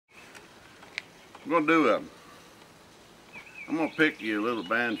I'm gonna pick you a little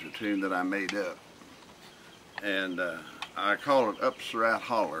banjo tune that I made up, and I call it Up Surratt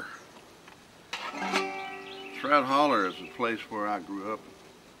Holler. Surratt Holler is a place where I grew up,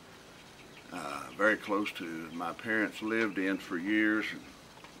 very close to. My parents lived in for years and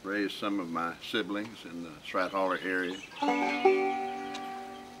raised some of my siblings in the Surratt Holler area,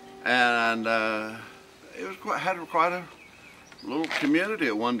 and it was had quite a little community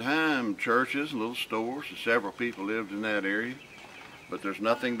at one time. Churches, little stores, and several people lived in that area. But there's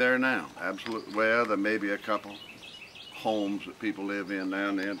nothing there now. Absolutely. Well, there may be a couple homes that people live in now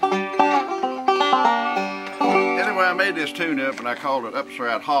and then. Anyway, I made this tune up and I called it Up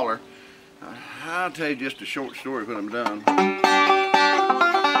Surratt Holler. I'll tell you just a short story when I'm done.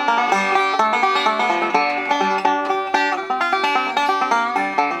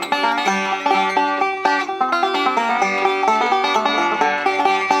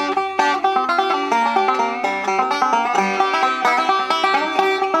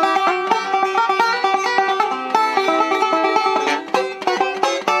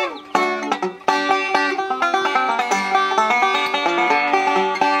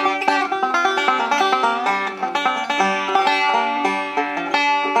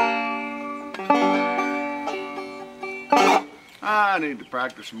 I need to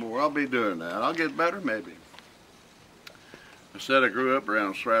practice some more. I'll be doing that. I'll get better maybe. I said I grew up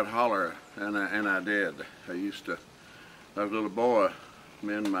around Surratt Holler, and I did. I was a little boy,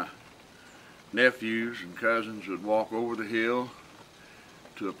 me and my nephews and cousins would walk over the hill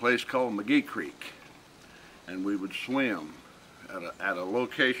to a place called McGee Creek, and we would swim at a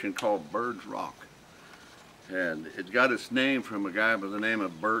location called Bird's Rock. And it got its name from a guy by the name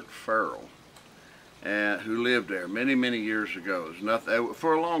of Bert Farrell, who lived there many years ago.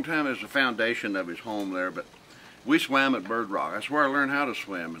 For a long time, it was the foundation of his home there, but we swam at Bird Rock. That's where I learned how to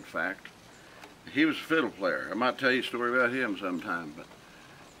swim, in fact. He was a fiddle player. I might tell you a story about him sometime, but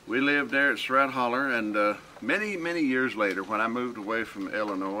we lived there at Surratt Holler, and many years later, when I moved away from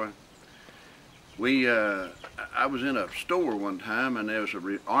Illinois, I was in a store one time, and there was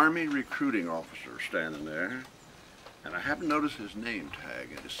an Army recruiting officer standing there, and I happened to notice his name tag,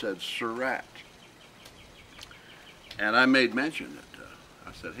 and it said Surratt. And I made mention that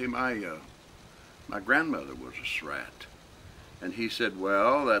I said, "Hey, my grandmother was a Surratt," and he said,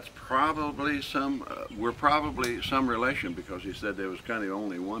 "Well, that's probably we're probably some relation," because he said there was kind of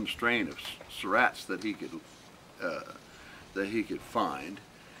only one strain of Surratts that he could find,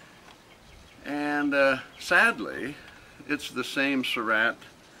 and sadly, it's the same Surratt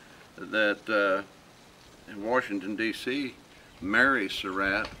that in Washington D.C. Mary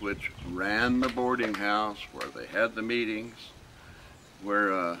Surratt, which ran the boarding house where they had the meetings,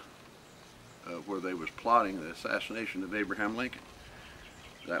 where they was plotting the assassination of Abraham Lincoln.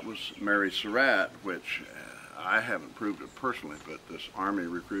 That was Mary Surratt, which I haven't proved it personally, but this Army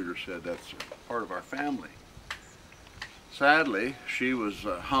recruiter said that's part of our family. Sadly, she was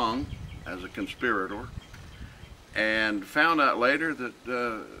hung as a conspirator, and found out later that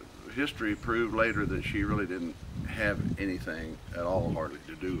history proved later that she really didn't have anything at all hardly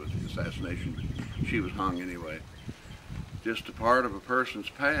to do with the assassination. She was hung anyway. Just a part of a person's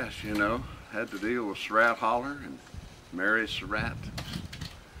past, you know. Had to deal with Surratt Holler and Mary Surratt.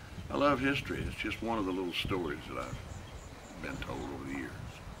 I love history. It's just one of the little stories that I've been told over the years.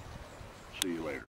 See you later.